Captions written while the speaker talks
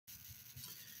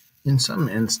In some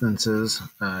instances,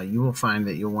 you will find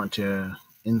that you'll want to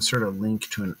insert a link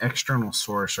to an external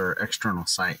source or external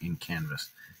site in Canvas,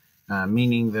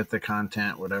 meaning that the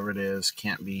content, whatever it is,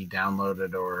 can't be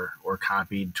downloaded or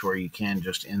copied to where you can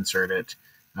just insert it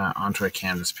onto a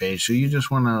Canvas page. So you just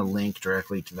want to link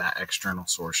directly to that external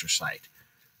source or site.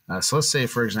 So let's say,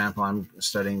 for example, I'm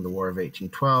studying the War of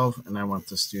 1812, and I want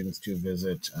the students to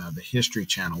visit the History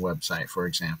Channel website, for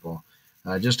example,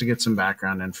 just to get some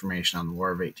background information on the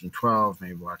War of 1812,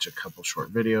 maybe watch a couple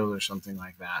short videos or something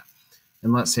like that.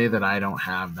 And let's say that I don't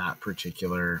have that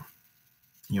particular,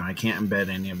 I can't embed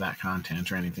any of that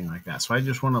content or anything like that. So I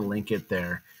just want to link it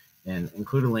there and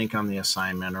include a link on the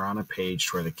assignment or on a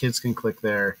page where the kids can click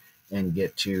there and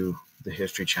get to the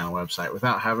History Channel website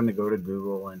without having to go to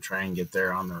Google and try and get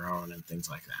there on their own and things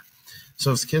like that.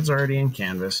 So if the kid's already in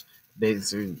Canvas,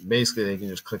 basically they can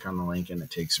just click on the link and it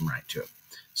takes them right to it.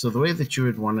 So the way that you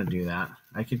would want to do that,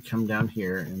 I could come down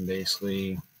here and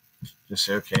basically just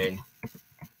say, okay,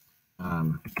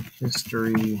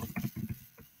 History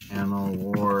Channel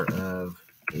War of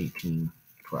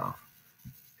 1812.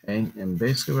 Okay, and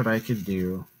basically what I could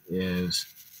do is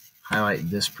highlight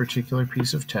this particular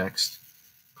piece of text,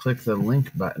 click the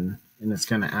link button, and it's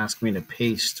going to ask me to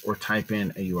paste or type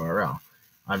in a URL.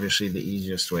 Obviously, the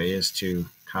easiest way is to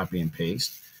copy and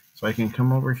paste. So I can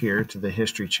come over here to the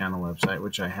History Channel website,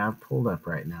 which I have pulled up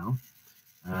right now.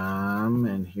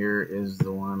 And here is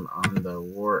the one on the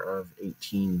War of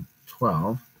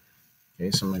 1812.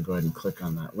 Okay, so I'm going to go ahead and click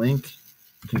on that link.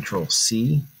 Control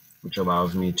C, which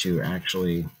allows me to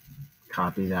actually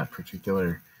copy that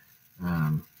particular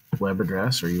web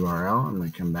address or URL. I'm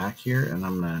going to come back here and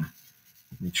I'm going to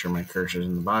make sure my cursor is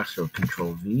in the box. Go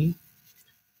Control V,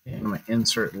 and I'm going to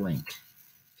insert link.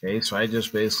 Okay, so I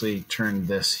just basically turned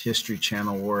this History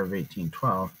Channel War of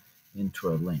 1812 into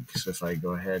a link. So if I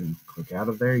go ahead and click out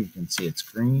of there, you can see it's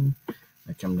green.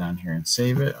 I come down here and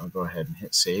save it. I'll go ahead and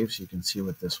hit save so you can see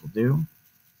what this will do.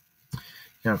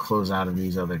 I'll close out of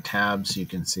these other tabs so you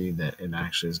can see that it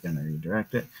actually is going to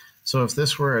redirect it. So if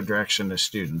this were a direction to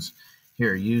students,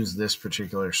 here, use this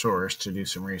particular source to do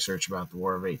some research about the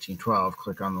War of 1812,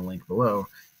 click on the link below.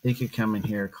 They could come in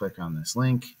here, click on this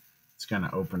link. It's going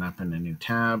to open up in a new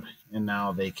tab, and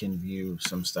now they can view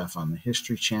some stuff on the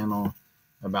History Channel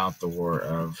about the War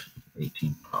of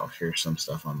 1812. Here's some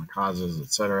stuff on the causes,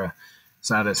 etc.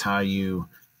 So that is how you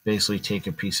basically take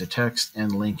a piece of text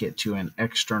and link it to an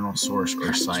external source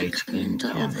or site in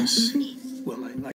Canvas.